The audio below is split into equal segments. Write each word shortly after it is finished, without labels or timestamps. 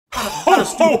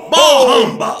Ball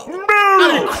humbug.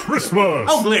 Merry Christmas.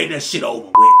 I'm glad that shit over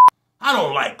with. I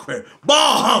don't like Christmas.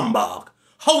 Ball humbug.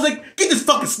 Jose, get this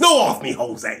fucking snow off me,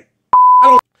 Jose.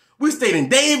 We stayed in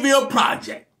Daysville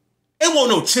Project. It won't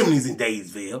no chimneys in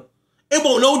Daysville. It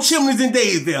won't no chimneys in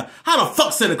Daysville. How the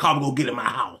fuck Santa Claus go get in my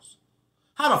house?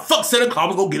 How the fuck Santa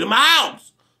Claus go get in my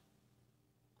house?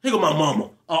 Here go my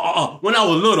mama. When I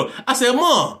was little, I said,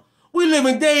 Mom, we live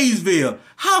in Daysville.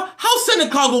 How Santa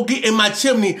Claus go get in my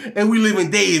chimney and we live in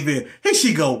Daysville? Here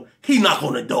she go. He knock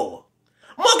on the door.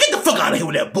 Mom, get the fuck out of here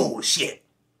with that bullshit.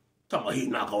 Talking about he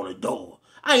knock on the door.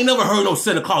 I ain't never heard no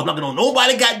Santa Claus knocking on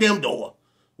nobody goddamn door.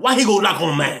 Why he go knock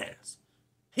on mine?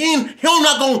 He don't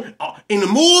knock on, in the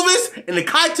movies, in the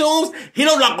cartoons, he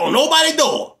don't knock on nobody's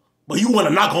door. But you want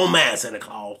to knock on mine, Santa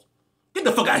Claus. Get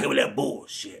the fuck out of here with that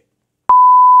bullshit.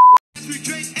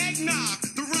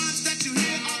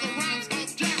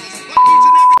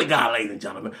 God, ladies and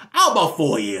gentlemen, I was about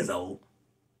 4 years old.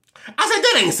 I said,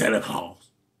 that ain't Santa Claus.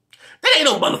 That ain't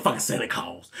no motherfucking Santa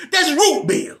Claus. That's Root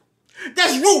Beer.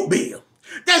 That's Root Beer.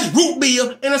 That's Root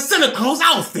Beer in a Santa Claus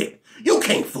outfit. You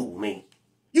can't fool me.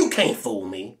 You can't fool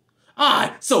me. All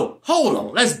right, so hold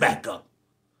on. Let's back up.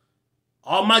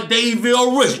 All my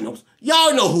Daysville originals,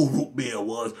 y'all know who Root Beer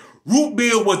was. Root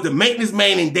Beer was the maintenance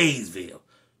man in Daysville.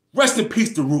 Rest in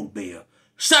peace to Root Beer.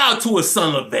 Shout out to his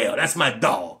son Lavelle. That's my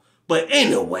dog. But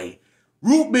anyway,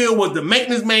 Root Beer was the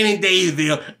maintenance man in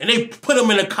Daysville, and they put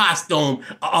him in a costume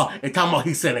and talking about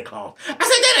he's Santa Claus. I said,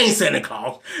 that ain't Santa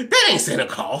Claus. That ain't Santa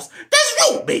Claus. That's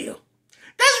Root Beer.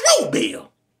 That's Root Beer.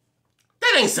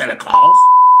 That ain't Santa Claus.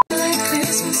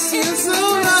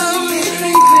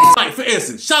 Like, for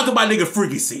instance, shout out to my nigga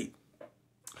Freaky C.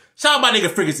 Shout out to my nigga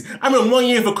Freaky C. I remember 1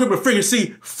 year for Christmas,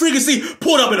 Freaky C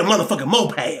pulled up in a motherfucking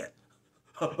moped.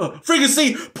 Freaky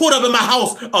C pulled up in my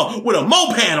house with a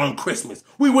moped on Christmas.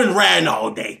 We went riding all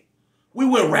day. We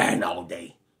went riding all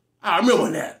day. I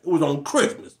remember that. It was on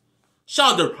Christmas.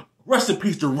 Shout out to, rest in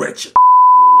peace to Richard.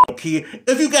 You know, kid.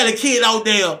 If you got a kid out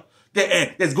there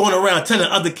that's going around telling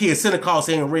other kids Santa Claus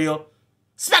ain't real,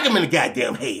 smack him in the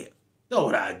goddamn head. That's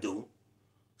what I do.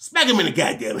 Smack him in the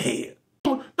goddamn head.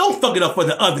 Don't fuck it up for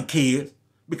the other kids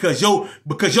because your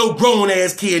grown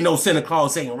ass kid knows Santa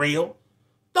Claus ain't real.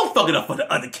 Don't fuck it up for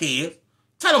the other kids.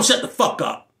 Tell them shut the fuck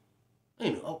up.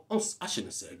 You know, I shouldn't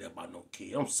have said that about no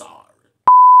kid. I'm sorry.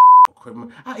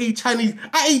 I eat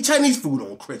Chinese food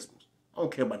on Christmas. I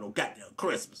don't care about no goddamn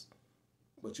Christmas.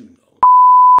 But you know.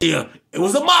 Yeah, it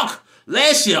was a mock.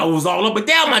 Last year, I was all up and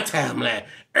down my timeline.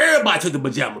 Everybody took the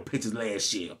pajama pictures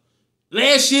last year.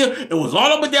 Last year, it was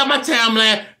all up and down my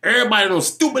timeline. Everybody in those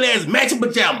stupid ass matching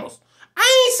pajamas. I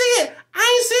ain't see it. I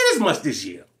ain't seen it as much this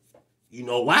year. You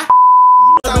know why?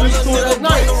 You know,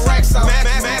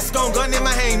 mask on, gun in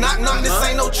my hand, knock, this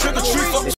ain't no trick or treat.